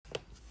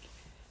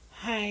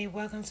Hi,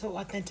 welcome to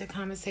Authentic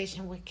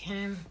Conversation with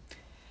Kim.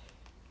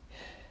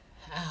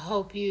 I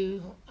hope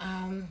you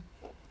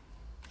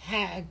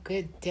had a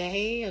good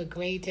day, a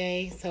great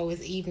day. So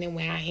it's evening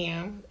where I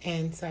am,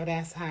 and so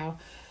that's how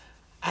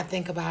I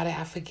think about it.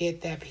 I forget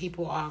that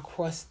people are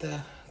across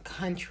the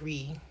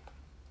country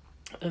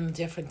in a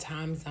different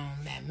time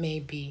zone that may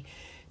be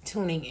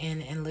tuning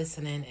in and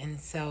listening, and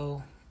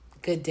so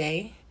good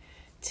day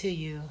to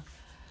you.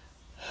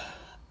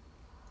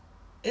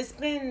 It's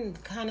been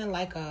kind of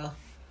like a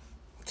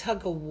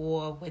tug of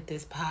war with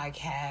this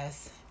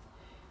podcast.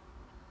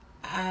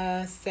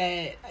 I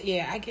said,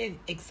 I get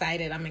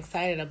excited. I'm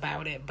excited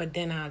about it, but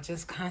then I'll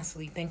just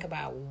constantly think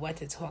about what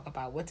to talk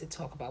about.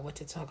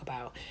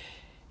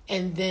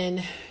 And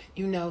then,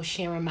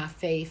 sharing my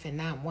faith and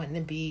not wanting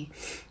to be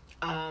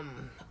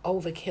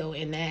overkill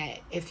in that,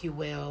 if you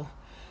will.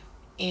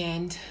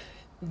 And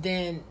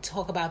then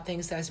talk about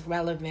things that's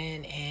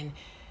relevant and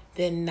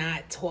then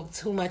not talk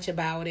too much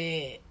about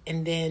it.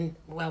 And then,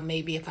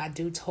 maybe if I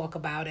do talk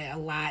about it a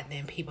lot,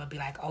 then people will be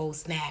like, oh,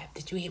 snap,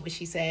 did you hear what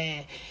she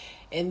said?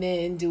 And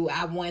then do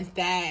I want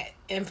that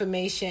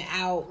information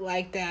out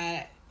like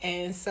that?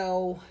 And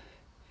so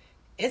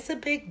it's a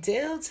big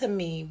deal to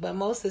me, but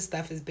most of the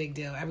stuff is big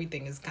deal.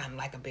 Everything is kind of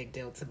like a big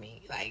deal to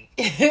me,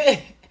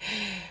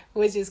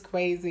 which is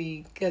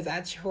crazy because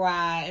I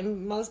try,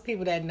 and most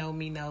people that know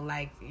me know,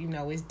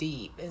 it's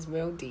deep. It's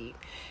real deep.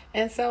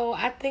 And so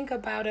I think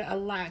about it a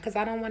lot because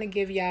I don't want to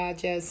give y'all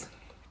just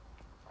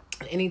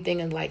anything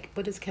and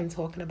what is Kim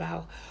talking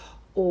about?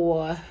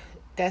 Or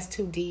that's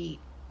too deep,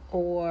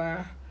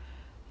 or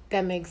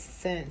that makes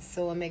sense,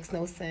 or it makes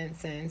no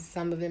sense, and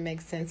some of it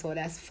makes sense, or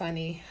that's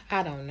funny.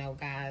 I don't know,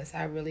 guys.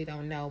 I really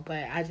don't know,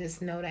 but I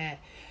just know that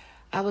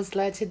I was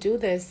led to do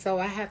this, so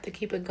I have to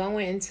keep it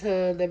going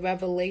until the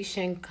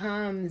revelation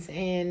comes,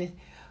 and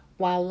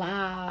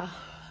voila.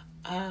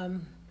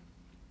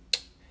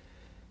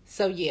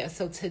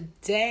 So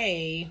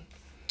today,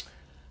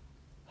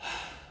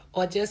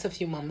 or just a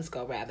few moments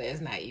ago, rather,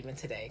 it's not even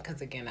today, because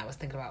again, I was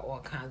thinking about all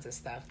kinds of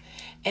stuff.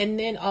 And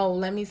then,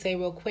 let me say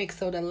real quick,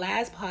 so the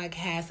last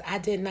podcast, I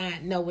did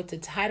not know what to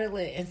title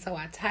it, and so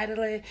I titled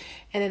it,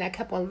 and then I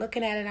kept on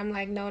looking at it, I'm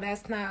like, no,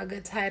 that's not a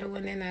good title,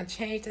 and then I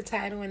changed the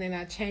title, and then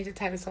I changed the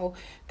title, so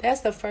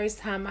that's the first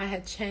time I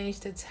had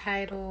changed the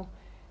title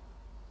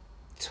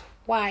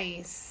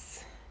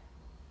twice,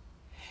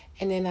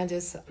 and then I'm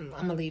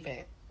gonna leave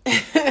it.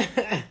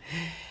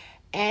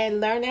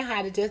 And learning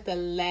how to just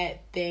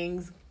let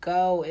things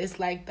go is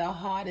like the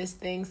hardest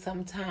thing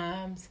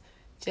sometimes,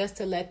 just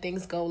to let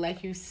things go.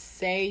 Like you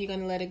say you're going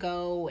to let it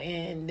go,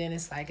 and then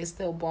it's like it's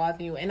still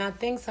bothering you. And I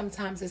think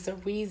sometimes it's a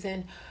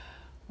reason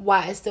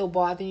why it's still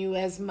bothering you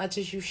as much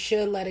as you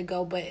should let it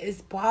go, but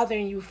it's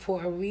bothering you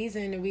for a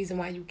reason, the reason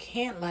why you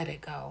can't let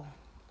it go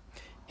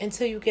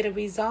until you get it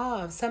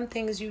resolved. Some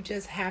things you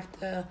just have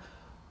to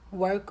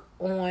work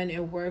on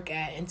and work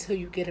at until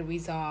you get it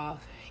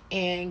resolved.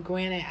 And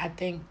granted, I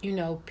think,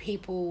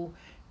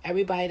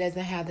 everybody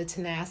doesn't have the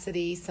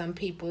tenacity. Some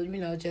people,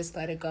 just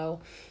let it go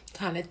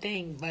kind of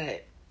thing.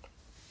 But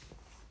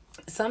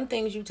some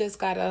things you just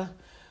got to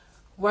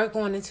work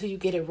on until you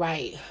get it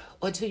right,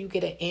 or until you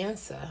get an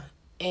answer.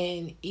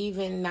 And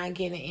even not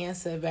getting an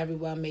answer very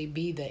well may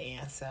be the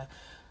answer.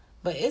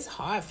 But it's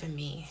hard for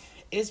me.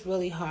 It's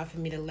really hard for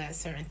me to let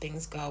certain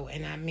things go.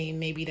 And I mean,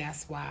 maybe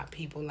that's why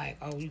people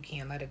you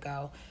can't let it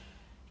go.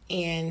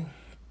 And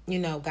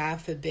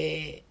God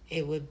forbid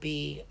it would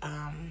be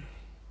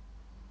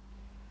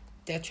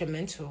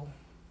detrimental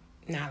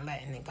not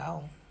letting it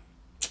go.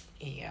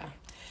 Yeah.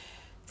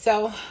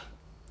 So,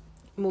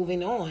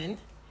 moving on,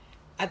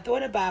 I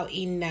thought about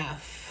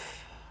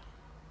enough.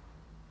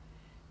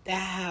 That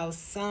how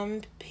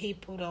some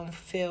people don't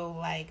feel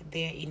like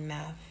they're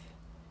enough.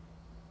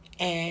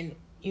 And,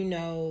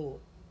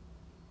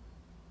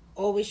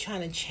 always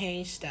trying to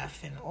change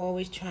stuff and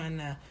always trying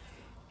to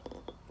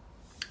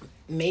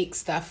make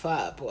stuff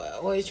up, or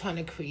always trying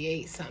to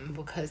create something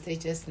because they're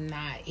just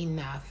not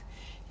enough.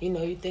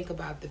 You think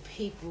about the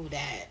people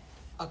that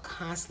are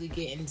constantly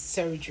getting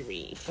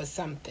surgery for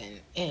something,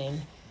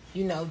 and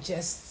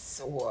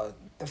or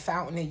the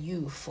fountain of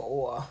youth,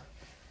 or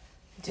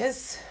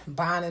just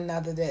buying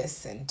another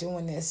this and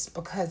doing this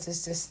because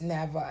it's just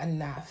never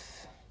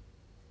enough,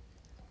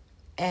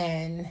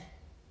 and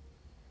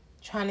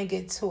trying to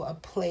get to a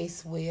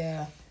place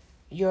where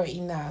you're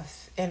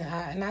enough. And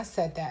I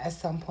said that at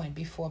some point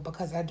before,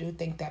 because I do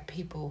think that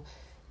people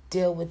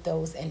deal with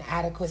those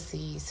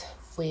inadequacies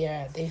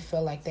where they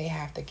feel like they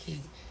have to keep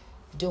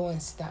doing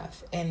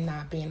stuff and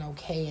not being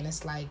okay. And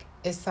it's like,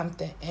 it's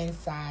something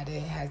inside.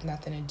 It has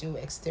nothing to do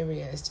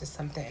exterior. It's just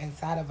something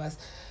inside of us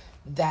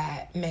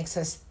that makes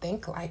us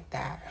think like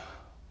that.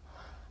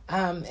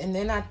 And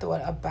then I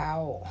thought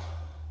about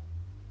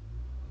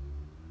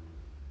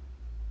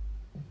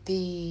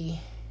the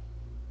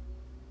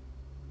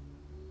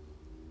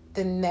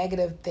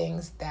negative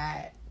things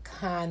that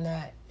kind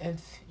of,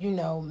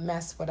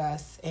 mess with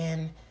us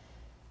and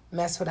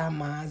mess with our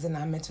minds and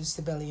our mental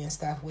stability and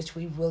stuff, which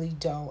we really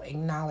don't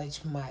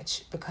acknowledge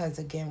much because,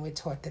 again, we're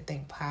taught to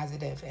think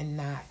positive and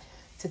not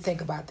to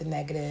think about the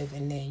negative,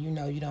 and then,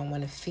 you don't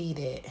want to feed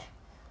it,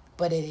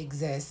 but it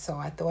exists. So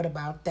I thought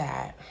about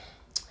that.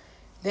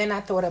 Then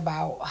I thought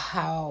about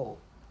how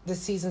the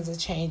seasons are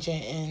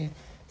changing, and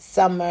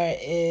summer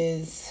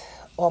is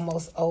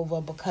almost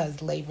over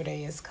because Labor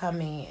Day is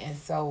coming. And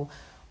so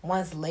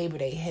once Labor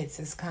Day hits,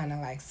 it's kind of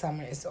like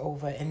summer is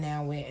over, and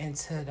now we're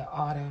into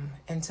autumn,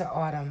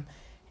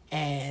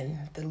 and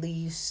the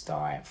leaves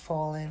start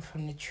falling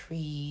from the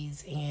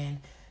trees, and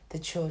the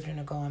children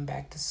are going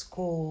back to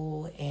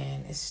school,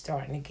 and it's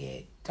starting to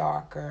get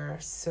darker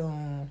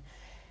soon.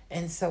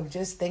 And so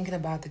just thinking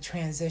about the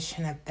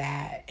transition of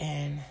that,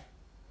 and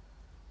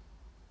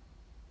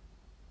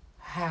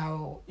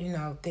how,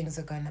 things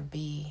are going to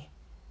be.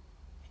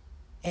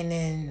 And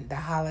then the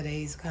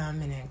holidays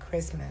come, and then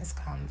Christmas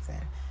comes.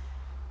 And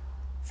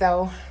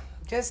so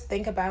just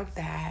think about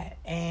that,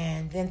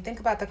 and then think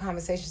about the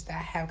conversations that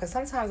I have. Because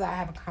sometimes I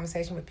have a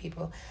conversation with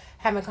people,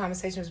 and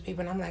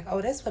I'm like,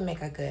 oh, this would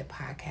make a good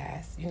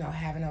podcast,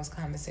 having those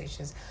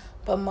conversations.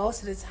 But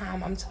most of the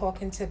time I'm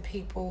talking to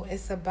people,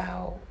 it's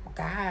about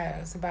God,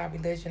 it's about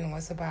religion, or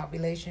it's about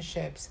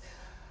relationships,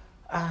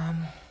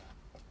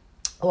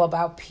 or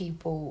about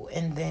people.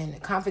 And then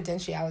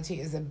confidentiality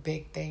is a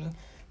big thing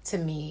to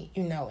me,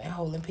 and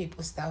holding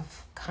people's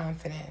stuff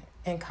confidence,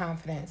 and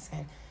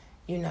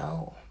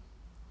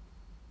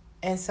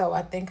and so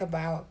I think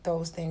about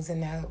those things,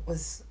 and that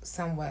was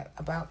somewhat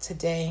about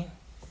today,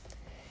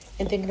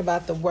 and thinking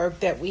about the work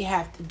that we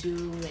have to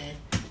do, and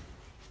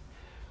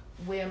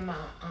where my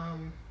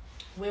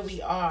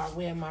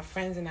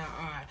friends and I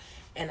are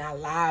in our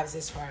lives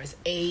as far as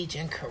age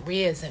and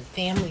careers and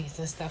families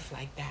and stuff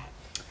like that.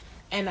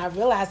 And I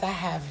realize I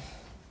have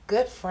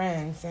good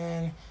friends,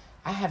 and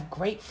I have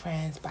great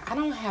friends, but I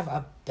don't have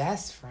a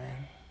best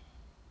friend.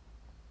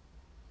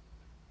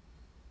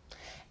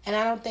 And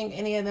I don't think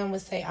any of them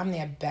would say I'm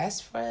their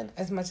best friend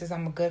as much as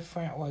I'm a good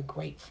friend or a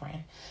great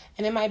friend.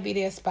 And it might be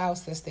their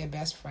spouse that's their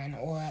best friend,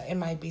 or it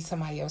might be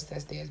somebody else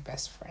that's their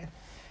best friend.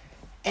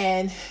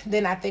 And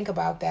then I think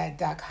about that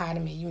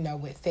dichotomy,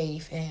 with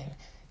faith,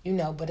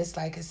 and, but it's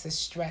like it's a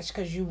stretch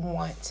because you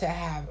want to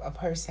have a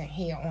person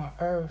here on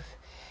earth.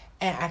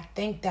 And I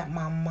think that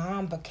my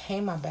mom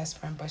became my best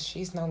friend, but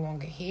she's no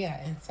longer here.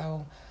 And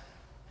so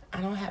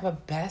I don't have a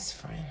best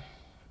friend.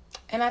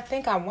 And I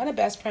think I want a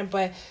best friend,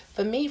 but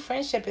for me,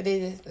 friendship, it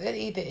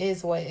either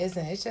is or it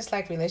isn't. It's just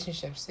like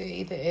relationships. It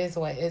either is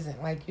or it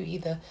isn't. Like, you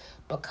either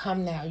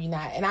become that or you're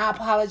not. And I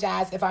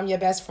apologize if I'm your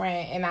best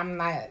friend and I'm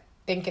not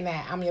thinking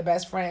that I'm your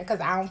best friend, because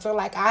I don't feel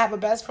like I have a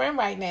best friend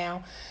right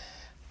now.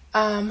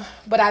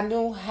 But I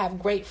do have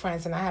great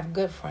friends, and I have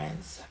good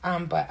friends.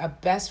 But a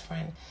best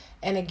friend,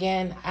 and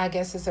again, I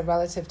guess it's a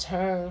relative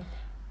term.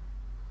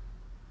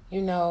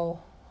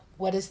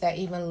 What does that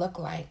even look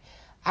like?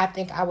 I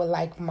think I would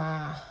like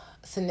my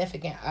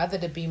significant other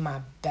to be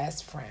my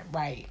best friend,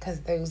 right?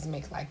 Because those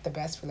make like the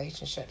best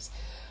relationships.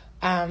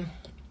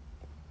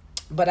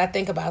 But I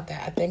think about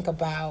that. I think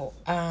about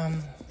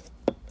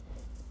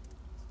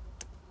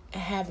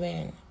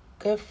having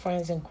good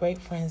friends and great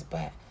friends,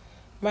 but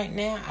right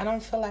now I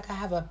don't feel like I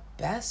have a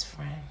best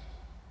friend.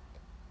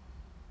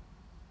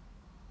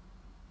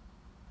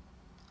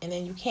 And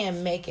then you can't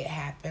make it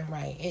happen,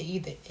 right? It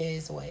either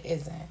is or it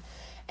isn't.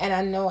 And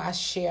I know I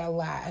share a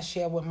lot. I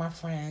share with my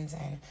friends,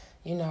 and,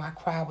 I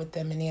cry with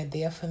them, and they're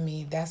there for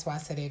me. That's why I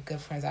say they're good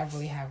friends. I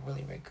really have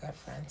really, really good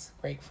friends.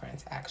 Great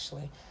friends,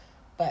 actually.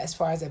 But as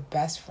far as a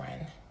best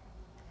friend.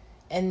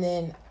 And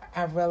then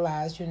I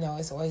realized,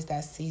 it's always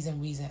that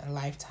season, reason, and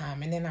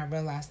lifetime. And then I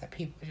realized that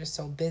people are just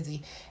so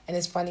busy. And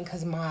it's funny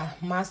because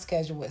my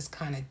schedule is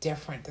kind of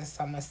different this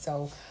summer.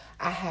 So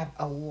I have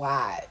a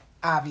lot,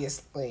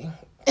 obviously,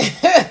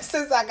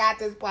 since I got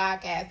this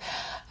podcast,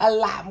 a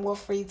lot more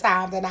free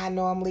time than I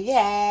normally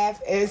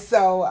have. And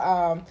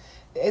so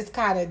it's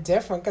kind of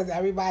different because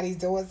everybody's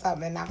doing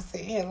something, and I'm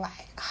sitting here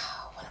like,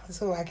 oh, what am I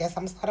doing? I guess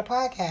I'm going to start a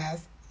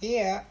podcast.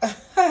 Yeah.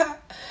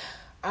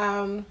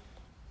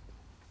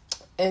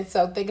 And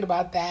so thinking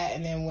about that,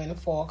 and then when the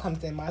fall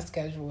comes in, my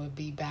schedule will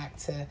be back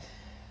to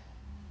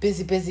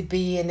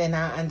busy, and then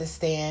I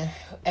understand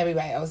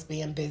everybody else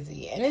being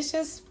busy. And it's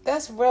just,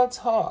 that's real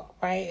talk,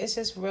 right? It's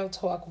just real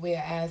talk,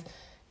 whereas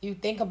you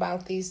think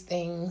about these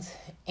things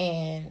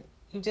and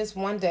you just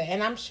wonder,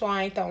 and I'm sure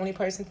I ain't the only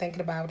person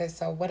thinking about it,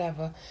 so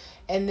whatever.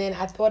 And then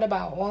I thought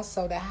about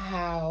also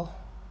how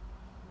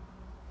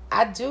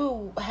I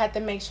do have to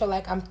make sure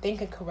like I'm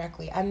thinking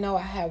correctly. I know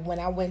I had, when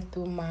I went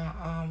through my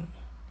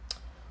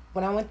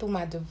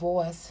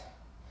divorce,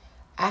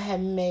 I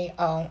had made,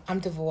 I'm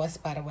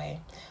divorced, by the way.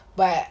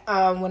 But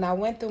when I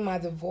went through my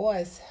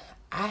divorce,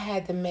 I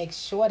had to make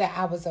sure that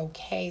I was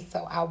okay.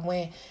 So I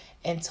went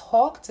and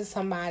talked to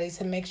somebody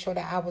to make sure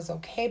that I was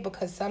okay,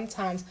 because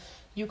sometimes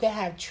you can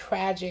have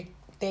tragic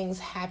things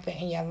happen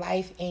in your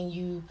life and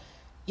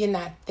you're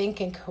not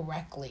thinking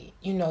correctly.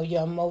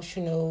 You're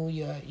emotional,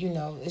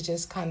 it's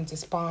just kind of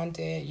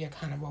despondent, you're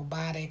kind of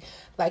robotic.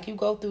 Like, you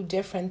go through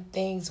different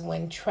things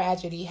when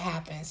tragedy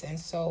happens. And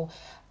so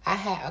I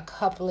had a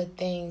couple of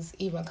things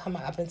even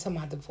coming up into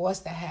my divorce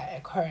that had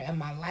occurred in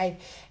my life.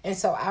 And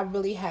so I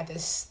really had to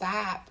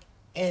stop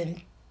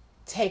and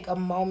take a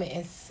moment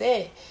and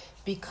sit,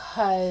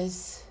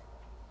 because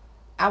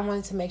I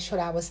wanted to make sure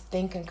that I was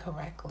thinking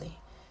correctly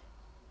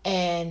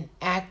and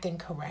acting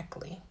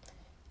correctly.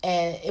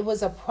 And it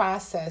was a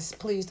process.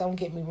 Please don't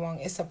get me wrong.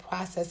 It's a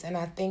process. And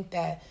I think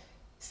that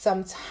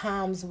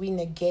sometimes we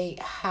negate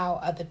how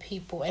other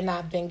people, and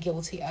I've been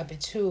guilty of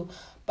it too,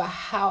 but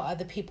how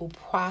other people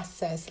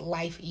process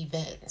life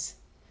events.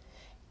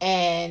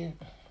 And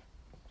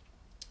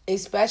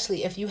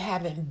especially if you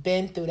haven't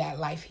been through that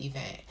life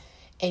event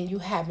and you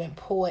haven't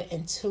poured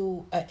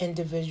into an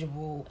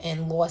individual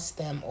and lost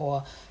them,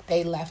 or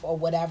they left, or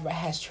whatever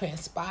has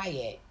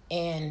transpired,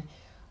 and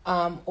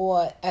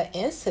or an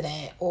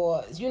incident,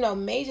 or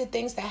major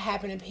things that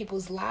happen in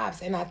people's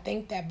lives. And I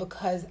think that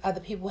because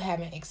other people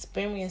haven't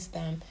experienced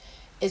them,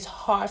 it's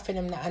hard for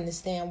them to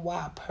understand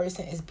why a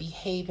person is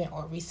behaving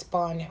or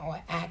responding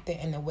or acting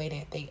in the way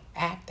that they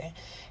acting.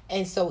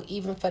 And so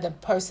even for the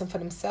person, for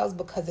themselves,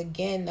 because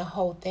again, the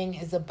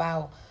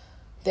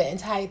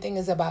entire thing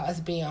is about us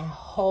being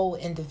whole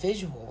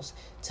individuals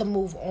to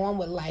move on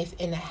with life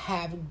and to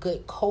have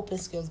good coping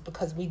skills,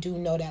 because we do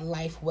know that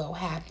life will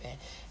happen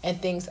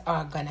and things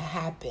are going to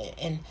happen.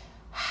 And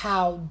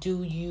how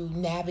do you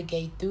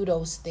navigate through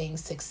those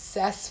things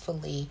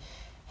successfully,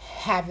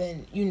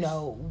 having,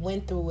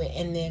 went through it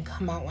and then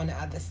come out on the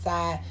other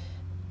side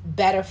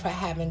better for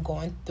having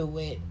gone through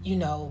it,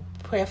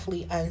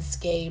 prayerfully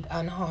unscathed,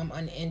 unharmed,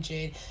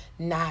 uninjured,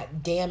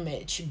 not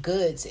damaged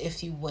goods,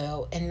 if you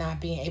will, and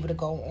not being able to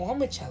go on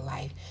with your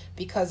life.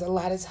 Because a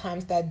lot of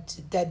times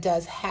that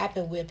does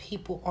happen, where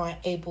people aren't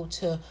able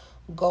to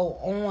go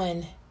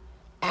on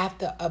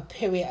after a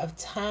period of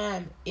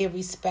time,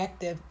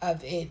 irrespective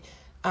of it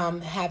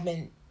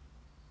having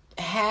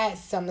had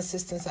some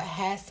assistance or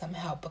had some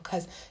help,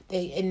 because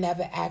it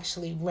never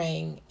actually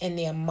rang in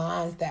their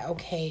minds that,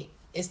 okay,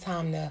 it's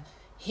time to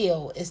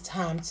heal, it's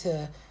time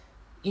to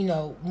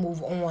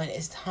move on,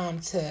 it's time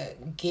to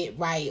get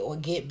right or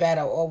get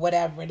better or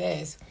whatever it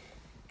is.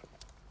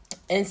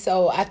 And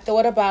so I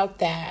thought about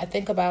that. I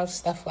think about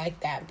stuff like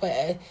that.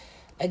 But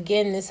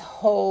again, this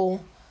whole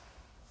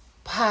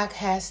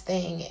podcast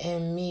thing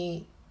and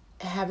me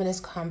having this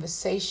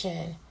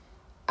conversation,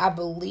 I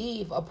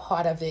believe a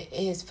part of it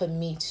is for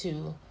me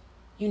to,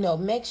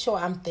 make sure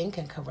I'm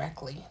thinking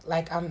correctly,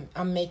 like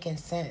I'm making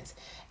sense.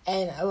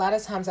 And a lot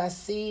of times I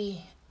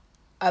see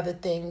other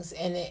things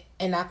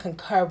and I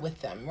concur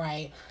with them,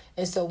 right?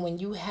 And so when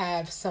you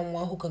have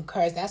someone who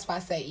concurs, that's why I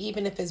say,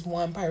 even if it's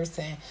one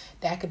person,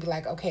 that could be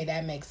like, okay,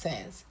 that makes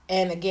sense.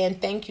 And again,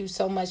 thank you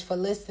so much for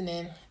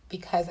listening,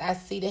 because I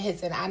see the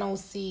hits and I don't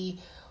see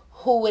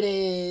who it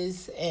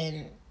is,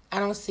 and I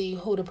don't see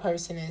who the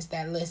person is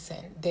that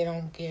listen. I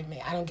don't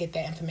get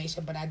that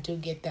information, but I do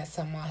get that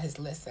someone has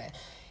listened.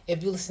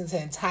 If you listen to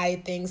the entire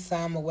thing,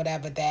 some or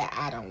whatever, that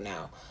I don't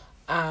know.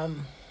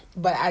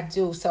 But I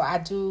do. So I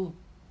do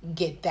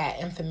get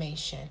that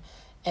information.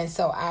 And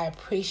so I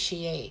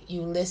appreciate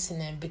you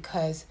listening,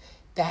 because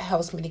that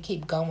helps me to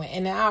keep going.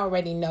 And I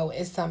already know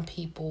it's some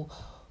people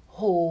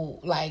who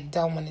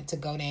don't want it to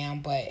go down,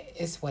 but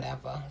it's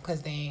whatever,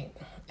 because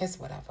it's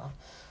whatever.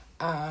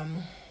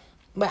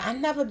 But I've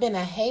never been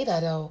a hater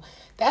though.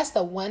 That's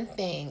the one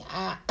thing.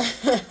 I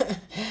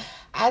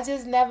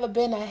just never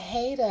been a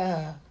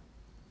hater.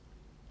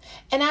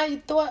 And I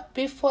thought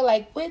before,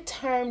 what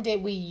term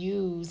did we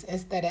use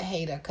instead of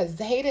hater? Because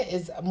hater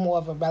is more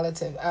of a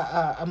relative,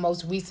 a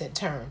most recent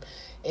term,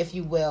 if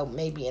you will,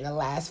 maybe in the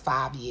last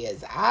 5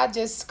 years. I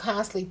just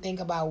constantly think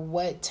about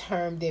what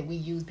term did we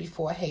use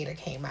before hater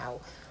came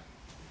out.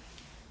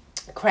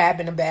 Crab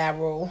in a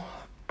barrel,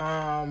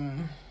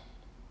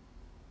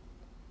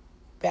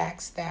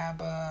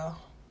 backstabber,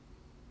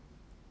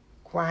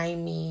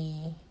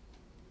 grimy.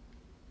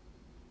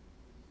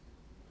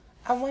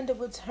 I wonder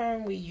what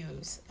term we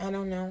use. I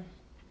don't know.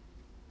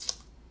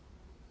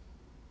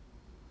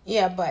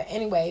 Yeah, but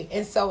anyway,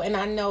 and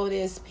I know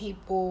there's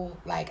people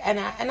and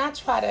I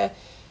try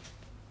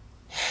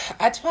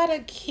to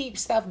keep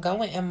stuff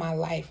going in my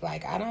life.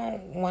 I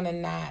don't want to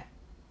not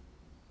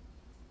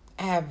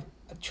have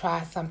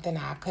tried something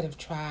I could have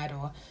tried,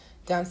 or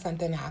done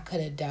something I could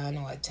have done,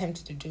 or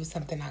attempted to do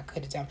something I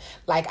could have done.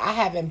 I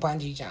haven't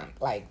bungee jumped.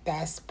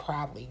 That's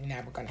probably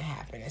never going to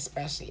happen,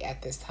 especially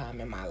at this time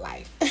in my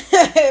life.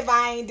 If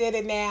I ain't did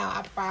it now,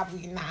 I'm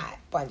probably not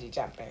bungee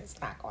jumping. It's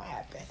not going to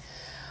happen.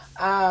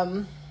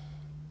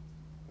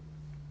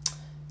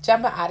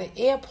 Jumping out of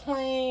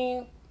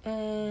airplane,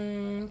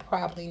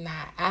 probably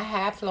not. I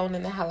have flown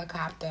in a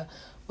helicopter,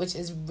 which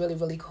is really,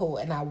 really cool,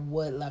 and I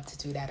would love to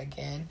do that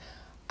again.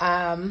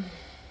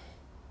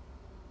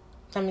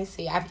 Let me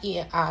see. I've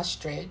eaten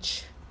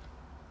ostrich.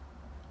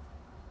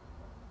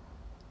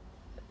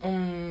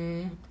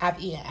 I've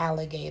eaten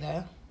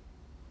alligator.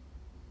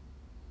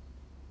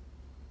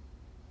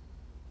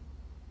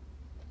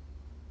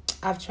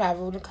 I've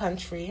traveled the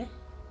country.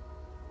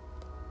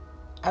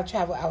 I've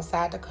traveled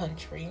outside the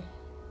country.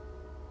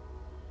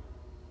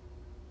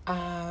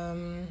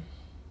 I've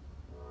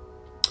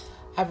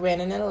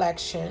ran an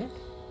election.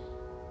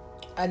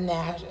 a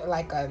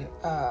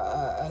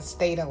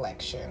state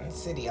election,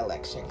 city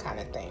election kind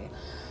of thing.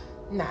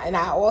 And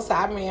I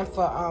ran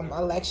for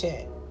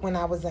election when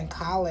I was in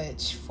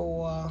college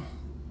for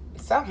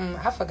something.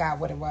 I forgot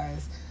what it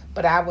was,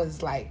 but I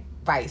was like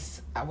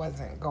vice. I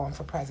wasn't going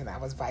for president. I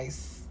was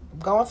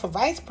going for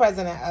vice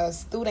president of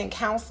student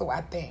council,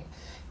 I think.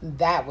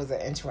 That was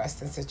an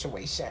interesting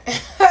situation.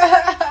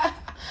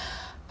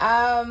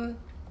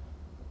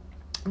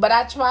 But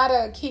I try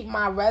to keep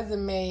my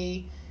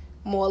resume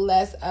more or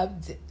less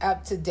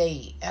up to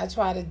date. I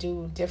try to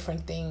do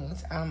different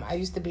things. I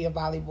used to be a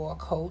volleyball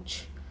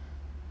coach.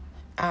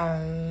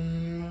 Let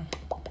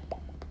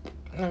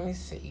me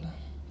see.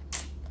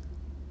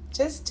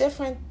 Just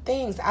different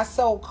things. I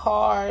sold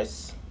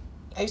cars.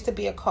 I used to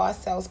be a car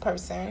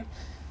salesperson.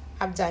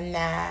 I've done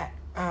that.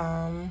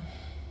 I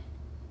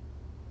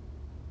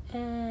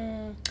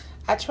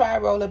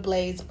tried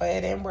rollerblades, but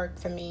it didn't work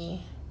for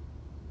me.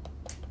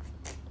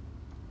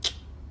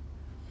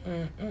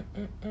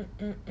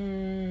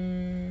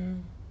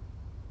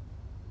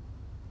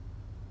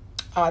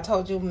 Oh, I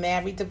told you,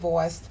 married,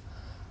 divorced.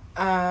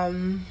 Let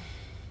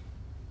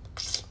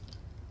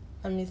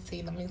me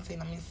see.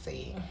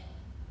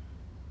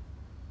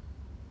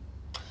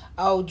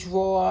 Oh,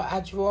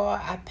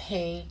 I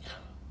paint.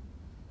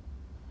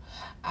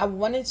 I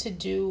wanted to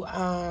do,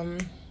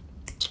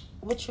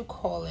 what you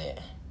call it?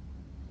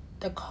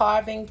 The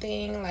carving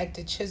thing, like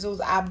the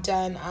chisels. I've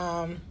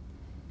done,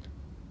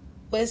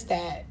 what's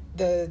that?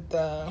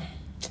 The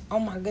oh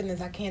my goodness,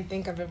 I can't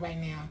think of it right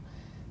now.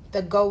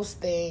 The ghost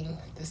thing,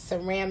 the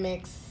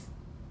ceramics.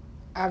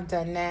 I've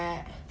done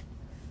that.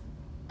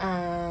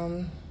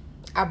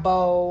 I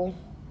bowl.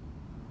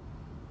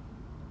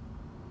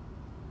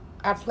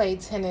 I play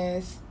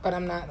tennis, but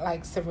I'm not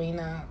like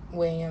Serena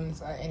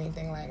Williams or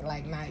anything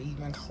like not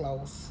even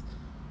close.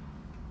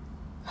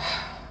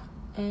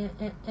 Let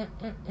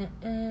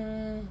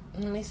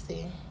me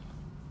see.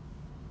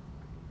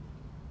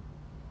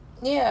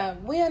 Yeah,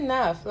 we're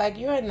enough. Like,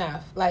 you're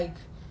enough. Like,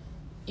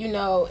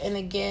 and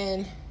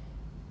again,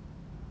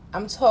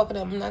 I'm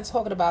not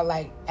talking about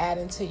like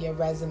adding to your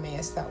resume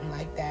or something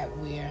like that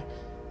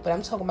but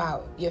I'm talking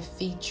about your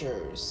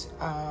features,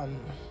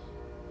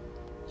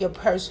 your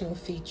personal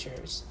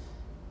features,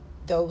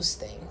 those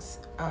things.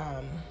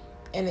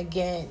 And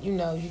again, you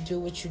do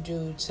what you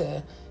do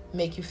to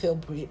make you feel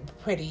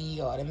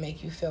pretty or to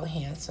make you feel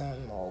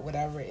handsome or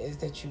whatever it is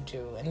that you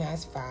do. And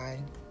that's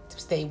fine.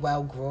 Stay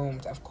well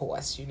groomed, of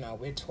course.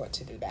 We're taught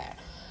to do that.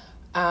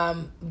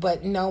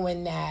 But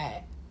knowing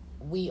that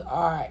we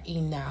are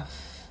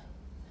enough,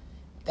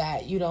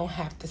 that you don't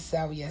have to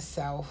sell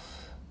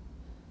yourself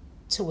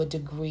to a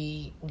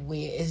degree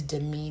where it's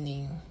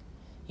demeaning,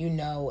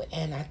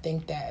 and I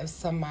think that if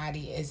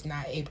somebody is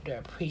not able to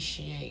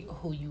appreciate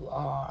who you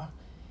are,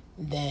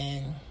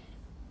 then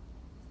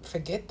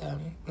forget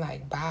them,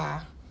 like,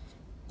 bye,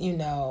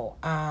 and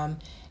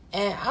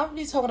I'll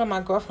be talking to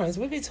my girlfriends.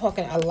 We'll be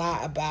talking a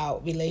lot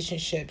about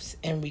relationships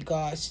in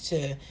regards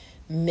to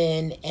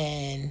men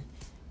and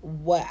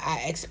what our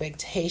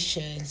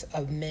expectations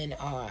of men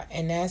are.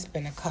 And that's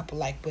been a couple,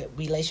 like with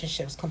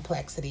relationships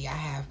complexity. I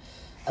have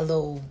a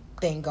little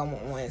thing going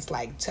on. It's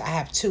like I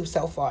have 2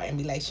 so far in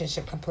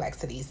relationship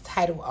complexities,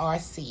 title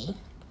RC.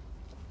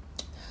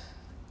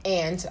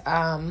 And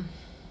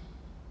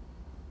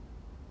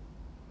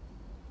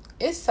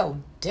it's so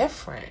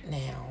different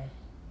now.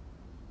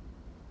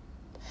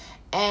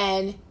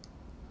 And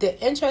the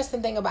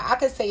interesting thing I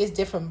could say it's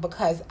different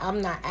because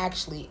I'm not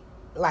actually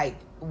like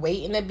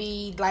waiting to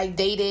be like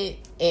dated,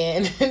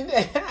 and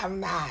I'm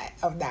not,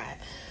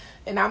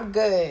 and I'm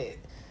good.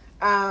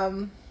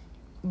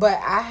 But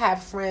I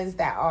have friends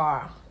that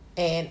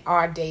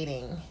are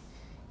dating,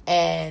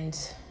 and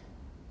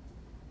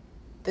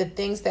the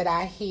things that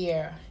I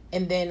hear,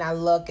 and then I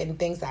look and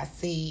things I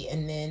see,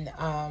 and then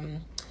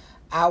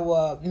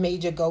our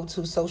major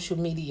go-to social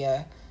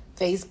media,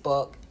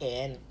 Facebook,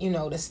 and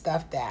the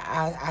stuff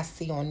that I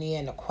see on there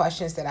and the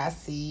questions that I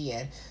see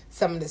and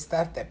some of the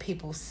stuff that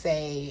people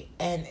say,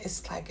 and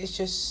it's like it's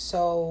just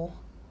so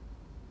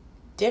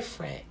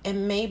different.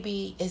 And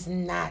maybe it's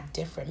not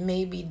different.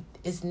 Maybe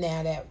it's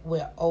now that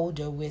we're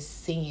older, we're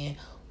seeing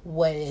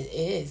what it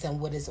is and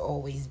what it's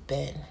always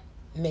been.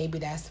 Maybe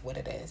that's what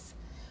it is.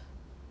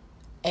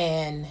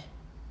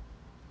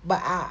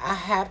 But I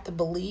have to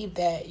believe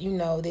that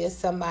there's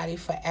somebody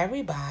for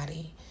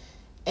everybody.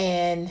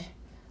 And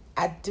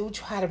I do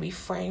try to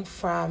refrain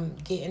from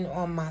getting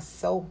on my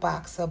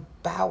soapbox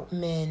about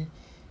men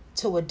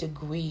to a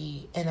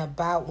degree and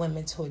about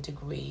women to a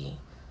degree,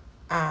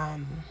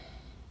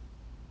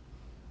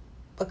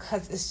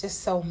 because it's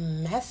just so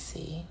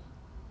messy,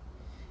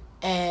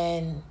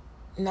 and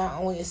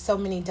not only is so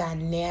many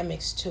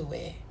dynamics to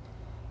it,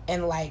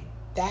 and like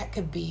that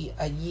could be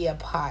a year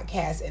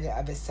podcast in and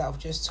of itself,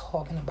 just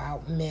talking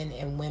about men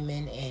and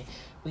women and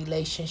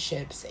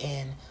relationships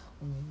and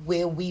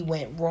where we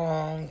went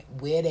wrong,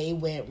 where they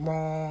went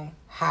wrong,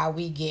 how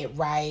we get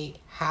right,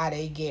 how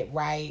they get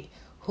right,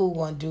 who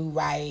gonna do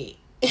right.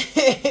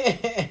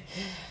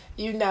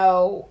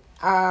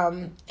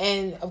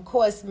 And of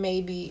course,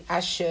 maybe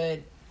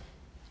that'll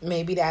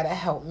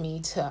help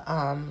me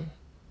to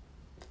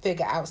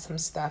figure out some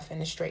stuff and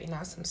to straighten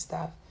out some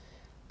stuff.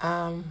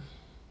 And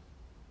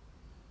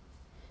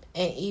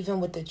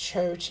even with the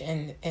church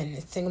and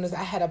singleness,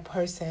 I had a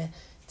person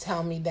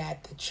tell me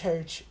that the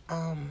church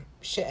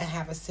shouldn't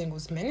have a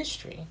singles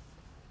ministry.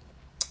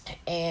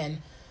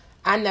 And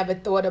I never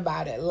thought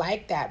about it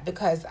like that,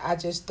 because I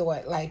just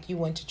thought like you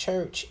went to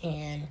church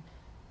and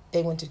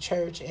they went to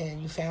church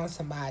and you found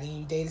somebody and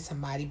you dated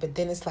somebody. But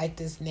then it's like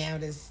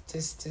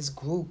this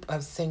group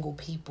of single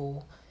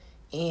people,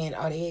 and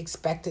are they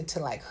expected to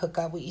like hook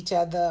up with each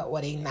other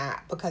or they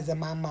not? Because in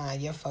my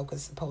mind, your focus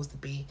is supposed to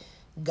be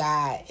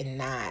God and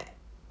not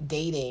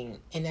dating.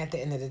 And at the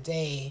end of the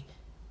day,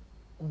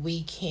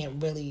 we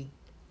can't really,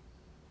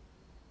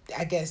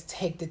 I guess,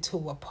 take the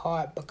two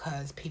apart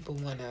because people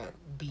want to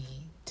be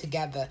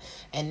together.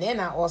 And then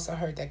I also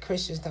heard that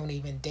Christians don't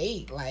even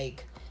date.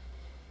 Like,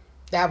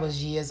 that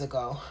was years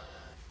ago.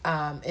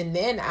 And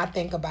then I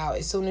think about,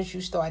 as soon as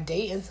you start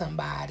dating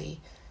somebody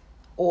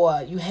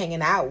or you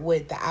hanging out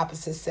with the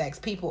opposite sex,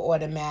 people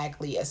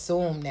automatically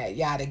assume that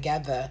y'all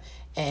together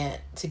and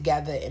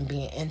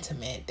being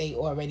intimate. They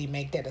already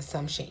make that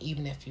assumption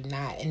even if you're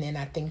not. And then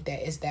I think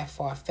that it's that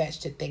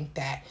far-fetched to think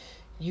that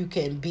you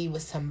can be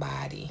with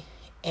somebody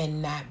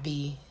and not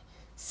be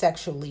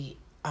sexually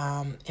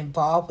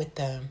involved with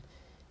them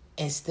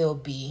and still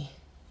be,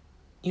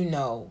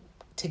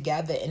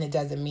 together. And it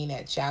doesn't mean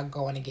that y'all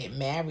going to get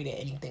married or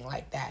anything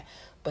like that,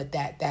 but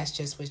that's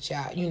just what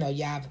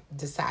y'all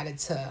decided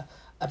to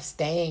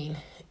abstain.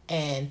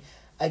 And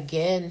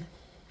again,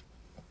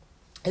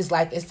 it's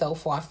like, it's so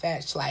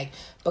far-fetched, like,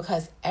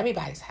 because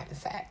everybody's having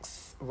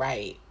sex,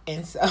 right?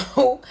 And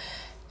so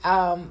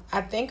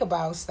I think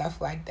about stuff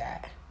like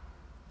that.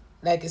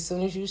 Like, as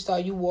soon as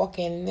you walk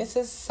in, and this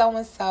is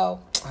so-and-so,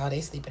 oh,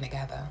 they sleeping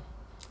together.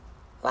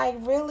 Like,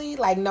 really?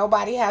 Like,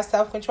 nobody has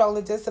self-control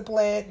or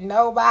discipline?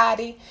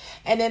 Nobody?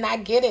 And then I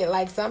get it.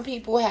 Like, some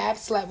people have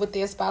slept with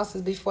their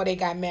spouses before they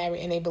got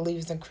married and they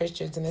believe in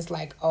Christians. And it's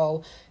like,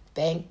 oh,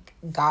 thank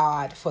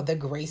God for the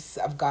grace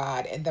of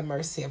God and the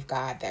mercy of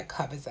God that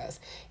covers us.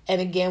 And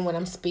again, when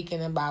I'm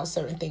speaking about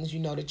certain things,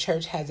 the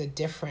church has a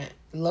different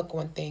look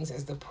on things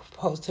as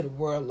opposed to the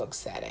world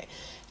looks at it.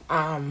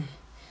 And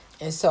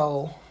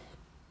so,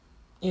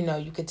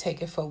 you could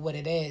take it for what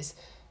it is.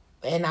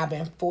 And I've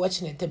been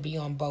fortunate to be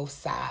on both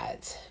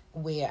sides,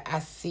 where I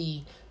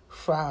see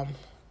from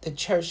the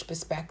church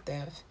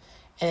perspective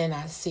and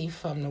I see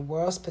from the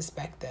world's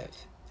perspective,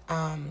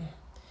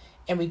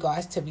 in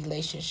regards to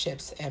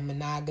relationships and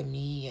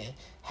monogamy and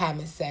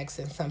having sex.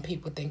 And some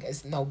people think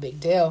it's no big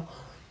deal.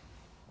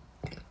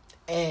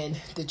 And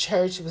the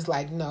church was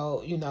like,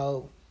 no, you're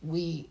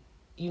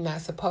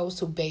not supposed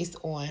to, based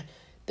on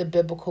the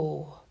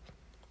biblical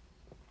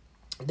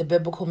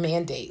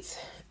mandates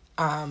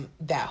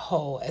that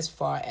hold as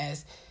far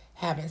as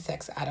having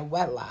sex out of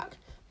wedlock.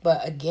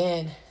 But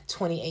again,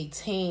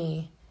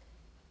 2018,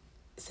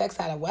 sex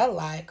out of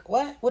wedlock,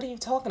 what are you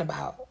talking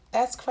about?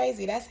 That's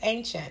crazy. That's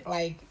ancient.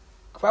 Like,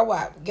 grow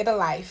up, get a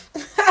life.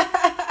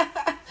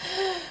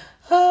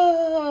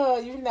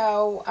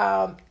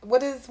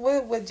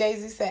 What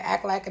Jay-Z said,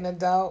 act like an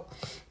adult,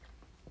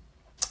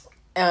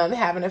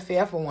 have an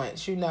affair for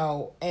once,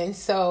 And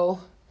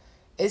so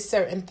it's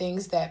certain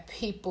things that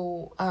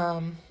people,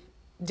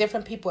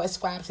 different people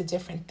ascribe to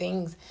different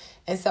things.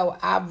 And so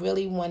I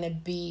really want to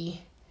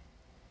be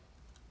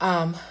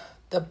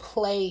the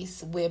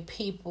place where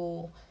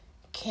people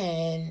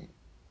can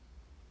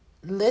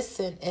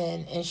listen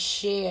and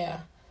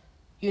share,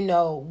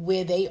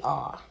 where they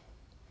are.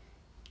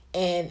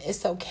 And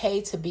it's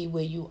okay to be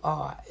where you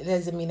are. It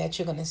doesn't mean that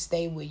you're going to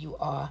stay where you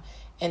are.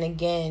 And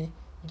again,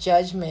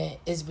 judgment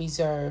is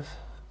reserved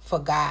for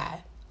God.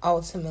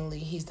 Ultimately,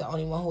 he's the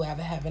only one who have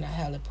a heaven or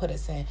hell to put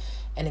us in.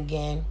 And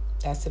again,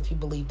 that's if you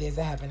believe there's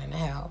a heaven and a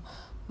hell.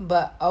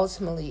 But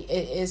ultimately,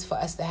 it is for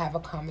us to have a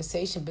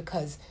conversation,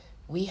 because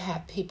we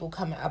have people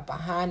coming up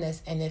behind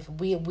us. And if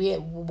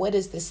what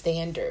is the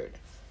standard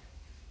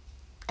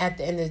at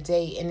the end of the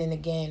day? And then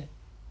again,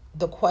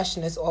 the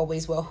question is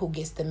always, well, who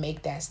gets to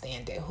make that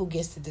standard? Who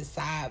gets to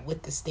decide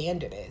what the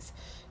standard is?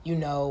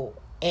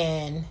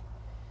 And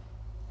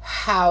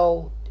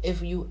how,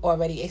 if you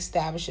already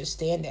establish a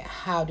standard,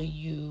 how do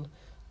you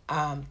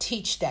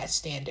teach that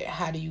standard?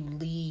 How do you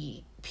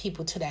lead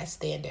people to that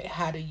standard?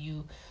 How do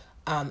you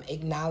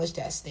acknowledge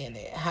that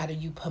standard? How do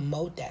you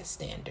promote that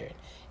standard?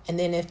 And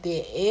then if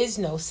there is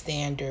no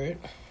standard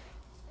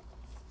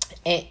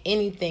and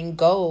anything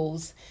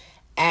goes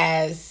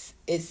as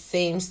it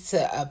seems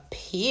to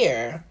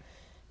appear,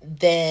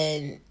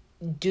 then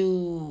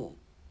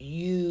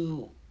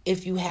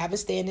if you have a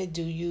standard,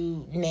 do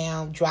you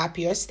now drop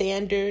your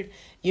standard?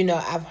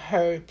 I've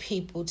heard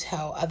people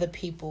tell other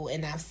people,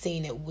 and I've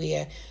seen it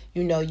where,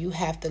 you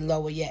have to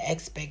lower your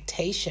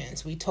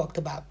expectations. We talked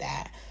about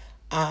that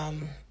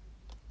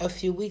a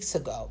few weeks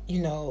ago.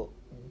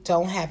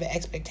 Don't have an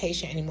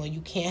expectation anymore.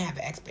 You can't have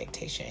an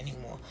expectation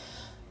anymore.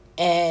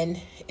 And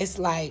it's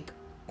like,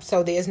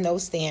 so there's no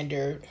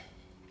standard.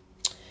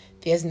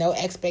 There's no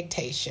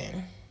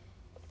expectation.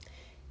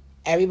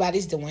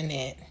 Everybody's doing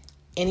it.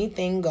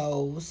 Anything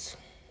goes.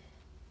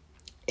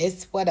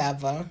 It's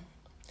whatever.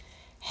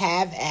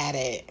 Have at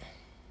it.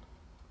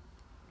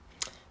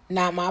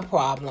 Not my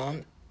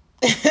problem.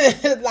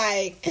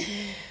 Like,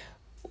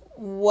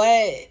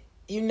 what,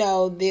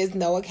 there's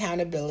no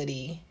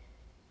accountability.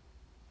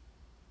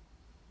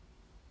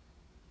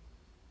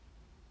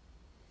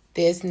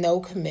 There's no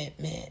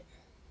commitment.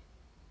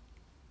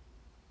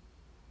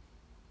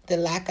 The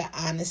lack of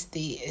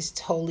honesty is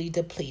totally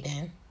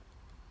depleting.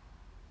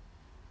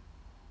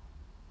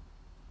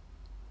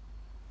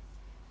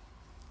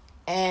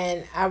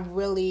 And I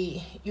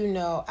really,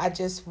 I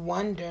just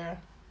wonder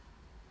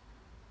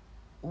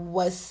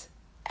what's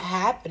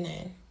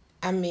happening.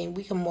 I mean,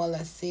 we can more or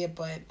less see it,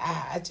 but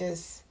I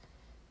just,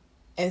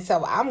 and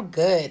so I'm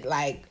good.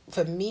 Like,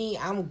 for me,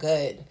 I'm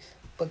good.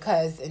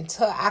 Because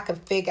until I can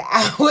figure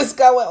out what's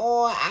going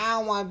on, I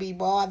don't want to be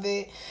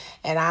bothered.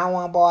 And I don't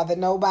want to bother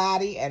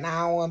nobody. And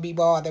I don't want to be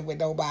bothered with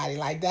nobody.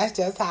 Like, that's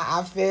just how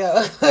I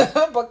feel.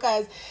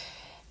 Because,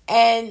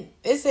 and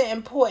it's an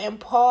important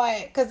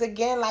part. Because,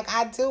 again, like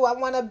I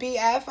want a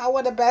BF. I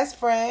want a best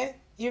friend.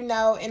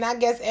 And I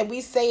guess, and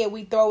we say it,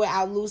 we throw it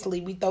out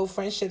loosely. We throw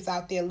friendships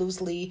out there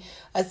loosely.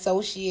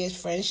 Associates,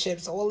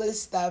 friendships, all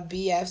this stuff,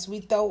 BFs. We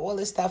throw all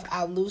this stuff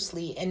out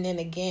loosely. And then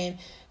again,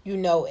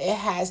 it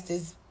has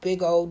this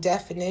big old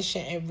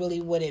definition and really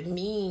what it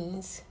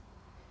means.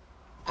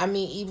 I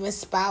mean, even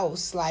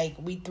spouse, like,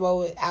 we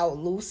throw it out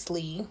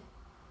loosely.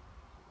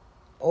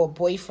 Or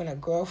boyfriend or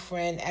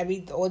girlfriend,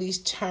 all these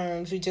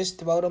terms, we just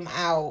throw them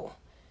out.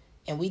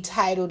 And we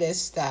title this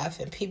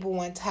stuff, and people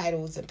want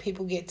titles, and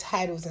people get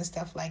titles and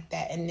stuff like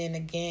that. And then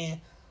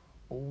again,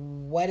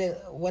 what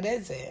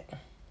is it?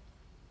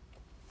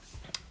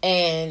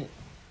 And,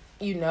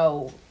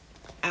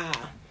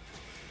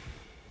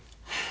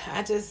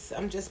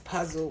 I'm just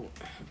puzzled.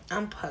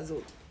 I'm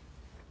puzzled.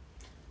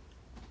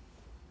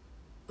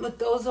 But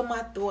those are my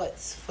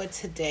thoughts for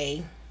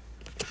today.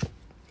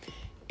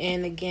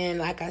 And again,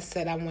 like I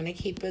said, I want to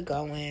keep it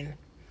going.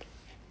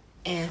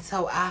 And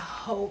so I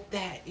hope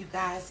that you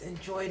guys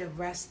enjoy the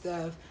rest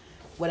of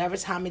whatever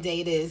time of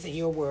day it is in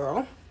your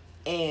world.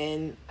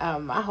 And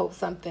I hope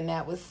something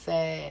that was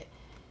said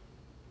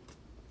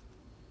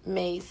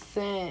made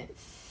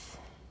sense.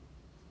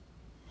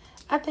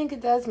 I think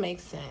it does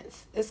make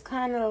sense. It's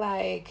kind of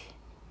like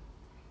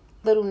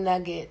little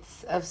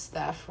nuggets of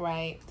stuff,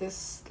 right?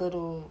 This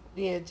little,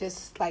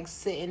 just like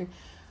sitting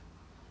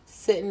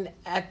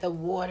at the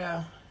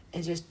water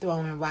and just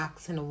throwing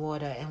rocks in the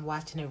water and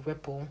watching it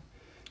ripple.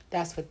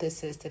 That's what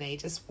this is today.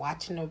 Just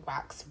watching the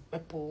rocks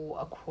ripple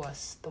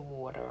across the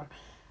water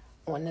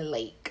on the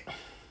lake.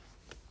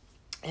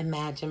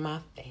 Imagine my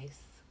face.